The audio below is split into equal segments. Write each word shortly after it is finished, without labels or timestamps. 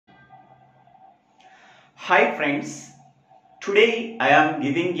Hi friends, today I am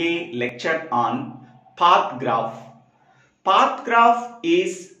giving a lecture on path graph. Path graph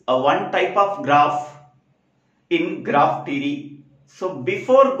is a one type of graph in graph theory. So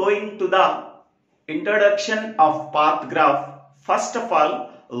before going to the introduction of path graph, first of all,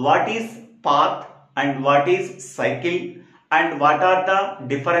 what is path and what is cycle and what are the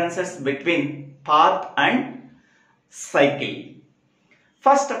differences between path and cycle.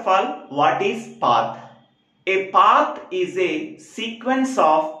 First of all, what is path? A path is a sequence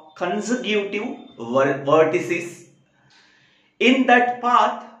of consecutive vertices. In that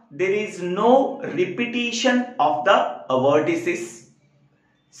path, there is no repetition of the vertices.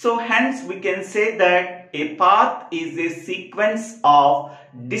 So hence we can say that a path is a sequence of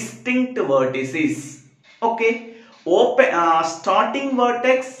distinct vertices. Okay, starting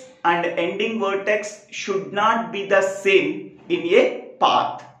vertex and ending vertex should not be the same in a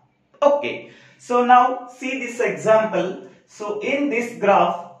path. Okay, so now see this example. So in this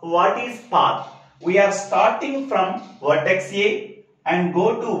graph, what is path? We are starting from vertex A and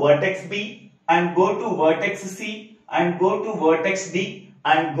go to vertex B and go to vertex C and go to vertex D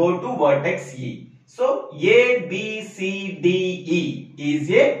and go to vertex E. So A, B, C, D, E is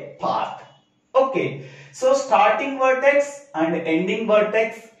a path. Okay, so starting vertex and ending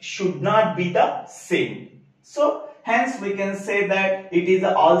vertex should not be the same. So hence we can say that it is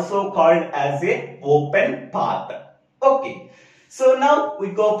also called as a open path. Okay, so now we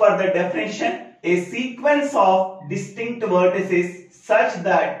go for the definition. A sequence of distinct vertices such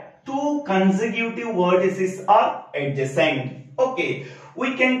that two consecutive vertices are adjacent. Okay,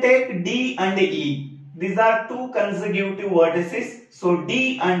 we can take D and E. These are two consecutive vertices. So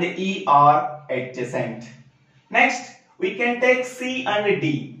D and E are adjacent. Next, we can take C and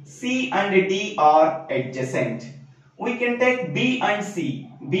D. C and D are adjacent. We can take B and C.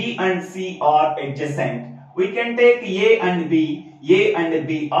 B and C are adjacent. We can take A and B. A and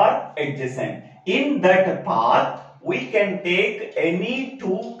B are adjacent. In that path, we can take any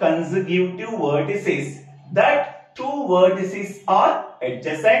two consecutive vertices. That two vertices are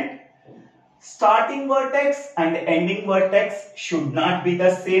adjacent. Starting vertex and ending vertex should not be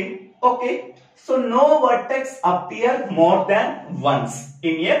the same. Okay, so no vertex appear more than once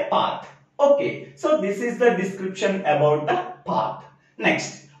in a path. Okay, so this is the description about the path.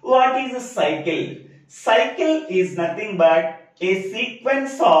 Next, what is a cycle? Cycle is nothing but a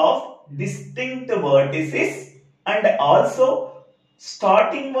sequence of distinct vertices, and also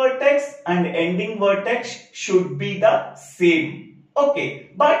starting vertex and ending vertex should be the same. Okay,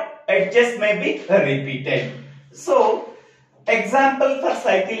 but edges may be repeated. So example for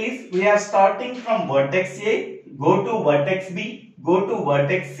cycle is we are starting from vertex A, go to vertex B, go to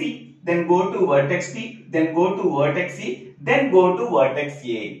vertex C, then go to vertex D, then go to vertex E, then go to vertex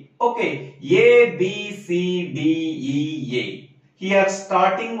A. Okay, A, B, C, D, E, A. Here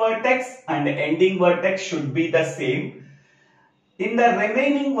starting vertex and ending vertex should be the same. In the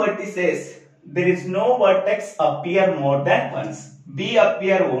remaining vertices, there is no vertex appear more than once. B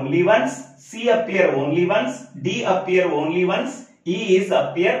appear only once, C appear only once, D appear only once, E is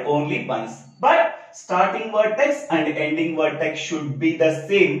appear only once. But starting vertex and ending vertex should be the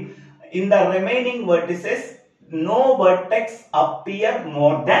same. In the remaining vertices, no vertex appear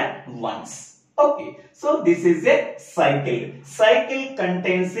more than once. Okay, so this is a cycle. Cycle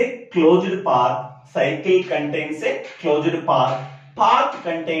contains a closed path. Cycle contains a closed path. Path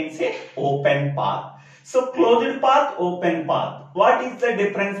contains a open path. So closed path, open path. What is the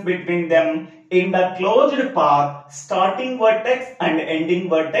difference between them? In the closed path, starting vertex and ending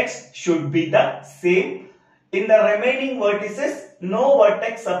vertex should be the same. In the remaining vertices, no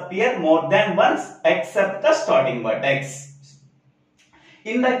vertex appear more than once except the starting vertex.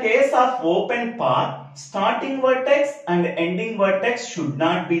 In the case of open path, starting vertex and ending vertex should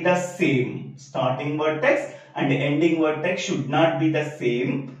not be the same. Starting vertex and ending vertex should not be the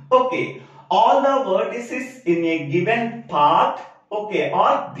same. Okay, all the vertices in a given path, okay,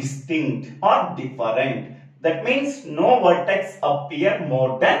 are distinct or different. That means no vertex appear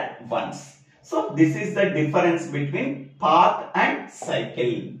more than once. So this is the difference between path and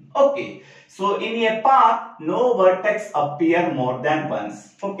cycle. Okay, so in a path, no vertex appear more than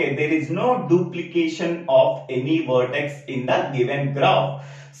once. Okay, there is no duplication of any vertex in the given graph.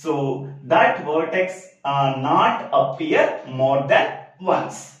 So that vertex not appear more than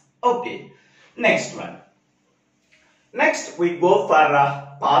once. Okay, next one. Next we go for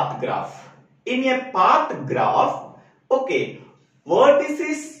a path graph. In a path graph, okay,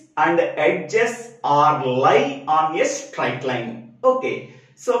 vertices and edges are lie on a straight line. Okay,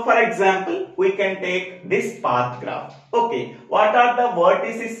 So for example, we can take this path graph. Okay, what are the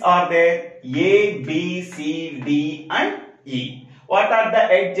vertices are there? A, B, C, D and E. What are the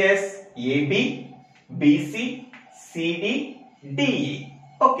edges? A, B, B, C, C, D, D, E.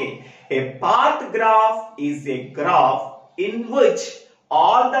 Okay, a path graph is a graph in which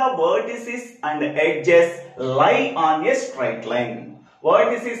all the vertices and edges lie on a straight line.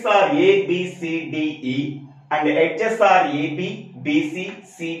 Vertices are A, B, C, D, E and edges are A, B, B, C,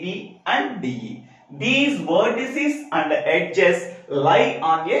 C, D and D, E. These vertices and edges lie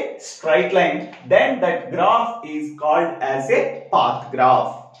on a straight line, then that graph is called as a path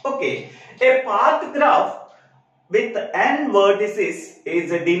graph. Okay, a path graph with n vertices is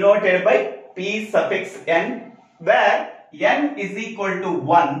denoted by P suffix n, where n is equal to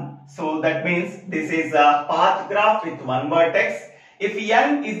 1. So that means this is a path graph with one vertex. If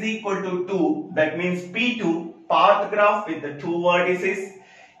n is equal to 2, that means P2, path graph with the two vertices.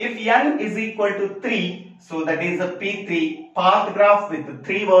 If n is equal to 3, so that is a P3, path graph with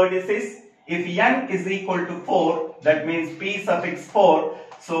three vertices. If n is equal to 4, that means P suffix 4,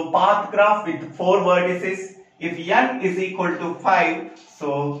 so path graph with four vertices. If n is equal to 5,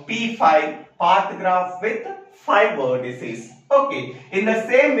 so P5, path graph with 5 vertices. Okay, in the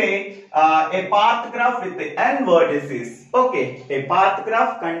same way, a path graph with n vertices. Okay, a path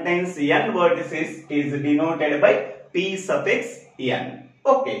graph contains n vertices is denoted by P suffix n.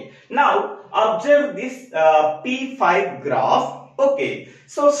 Okay, now observe this P5 graph. Okay,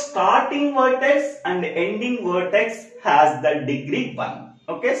 so starting vertex and ending vertex has the degree 1.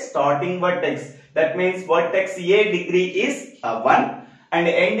 Okay, starting vertex, that means vertex A degree is 1 and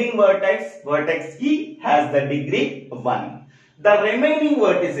ending vertex, vertex E has the degree 1. The remaining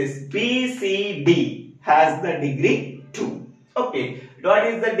vertices B, C, D has the degree 2. Okay, what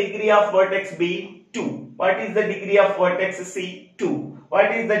is the degree of vertex B? 2. What is the degree of vertex C? 2.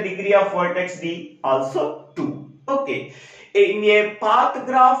 What is the degree of vertex D? Also 2. Okay, in a path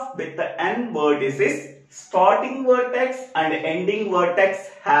graph with the n vertices, starting vertex and ending vertex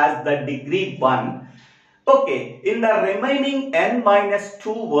has the degree 1. Okay, in the remaining n minus 2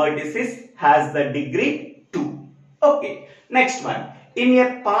 vertices has the degree 2. Okay, next one. In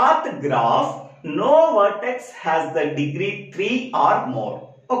a path graph, no vertex has the degree 3 or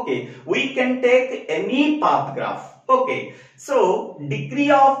more. Okay, we can take any path graph. Okay, so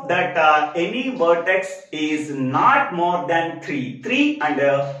degree of that any vertex is not more than 3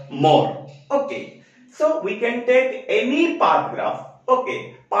 and more. Okay, so we can take any path graph.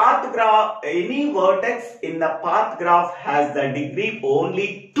 Okay, path graph, any vertex in the path graph has the degree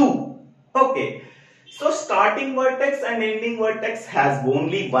only 2. Okay, so starting vertex and ending vertex has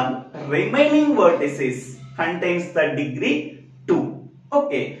only 1. Remaining vertices contains the degree 2.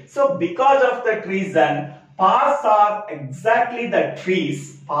 Okay, so because of that reason, paths are exactly the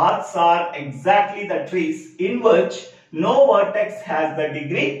trees. Paths are exactly the trees in which no vertex has the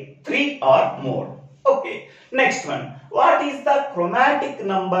degree 3 or more. Okay, next one. What is the chromatic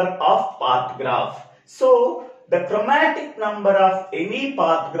number of path graph? So, the chromatic number of any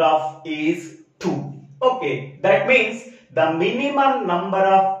path graph is 2. Okay, that means the minimum number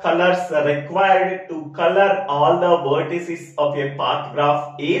of colors required to color all the vertices of a path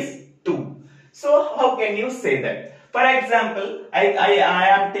graph is 2. So, how can you say that? For example, I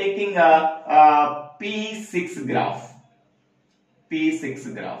am taking a P6 graph.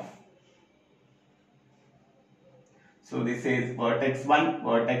 P6 graph. So this is vertex 1,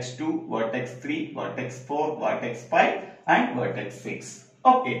 vertex 2, vertex 3, vertex 4, vertex 5 and vertex 6.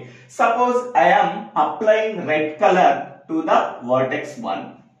 Okay, suppose I am applying red color to the vertex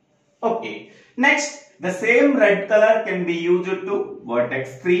 1. Okay, next the same red color can be used to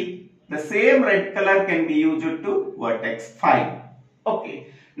vertex 3. The same red color can be used to vertex 5. Okay,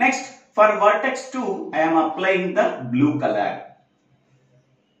 next for vertex 2 I am applying the blue color.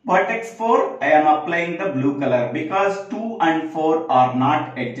 Vertex 4 I am applying the blue color because 2 and 4 are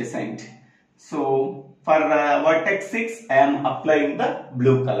not adjacent. So for vertex 6 I am applying the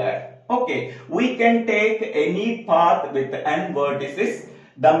blue color. Okay, we can take any path with n vertices.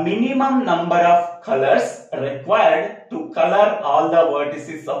 The minimum number of colors required to color all the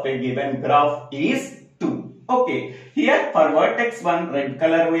vertices of a given graph is 2. Okay, here for vertex 1 red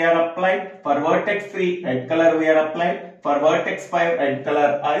color we are applied, for vertex 3 red color we are applied, for vertex 5 red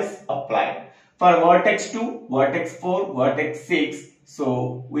color is applied, for vertex 2, vertex 4, vertex 6,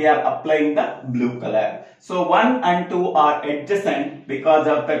 so we are applying the blue color. So 1 and 2 are adjacent, because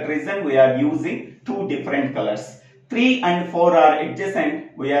of that reason we are using two different colors. 3 and 4 are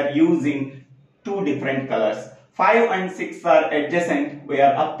adjacent, we are using two different colors. 5 and 6 are adjacent, we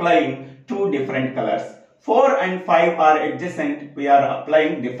are applying two different colors. 4 and 5 are adjacent, we are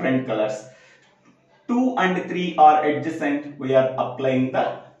applying different colors. 2 and 3 are adjacent, we are applying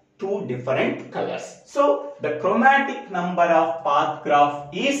the two different colors. So the chromatic number of path graph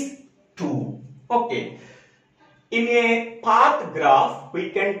is 2. Okay. In a path graph, we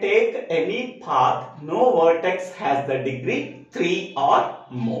can take any path, no vertex has the degree 3 or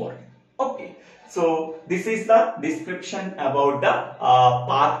more. Okay. So this is the description about the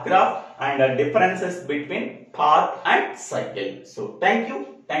path graph and the differences between path and cycle. So thank you.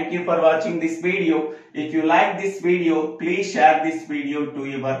 Thank you for watching this video. If you like this video, please share this video to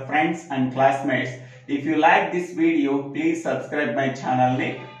your friends and classmates. If you like this video, please subscribe my channel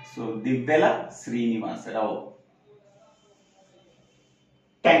name. So Divvela Srinivasa Rao.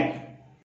 Thank you.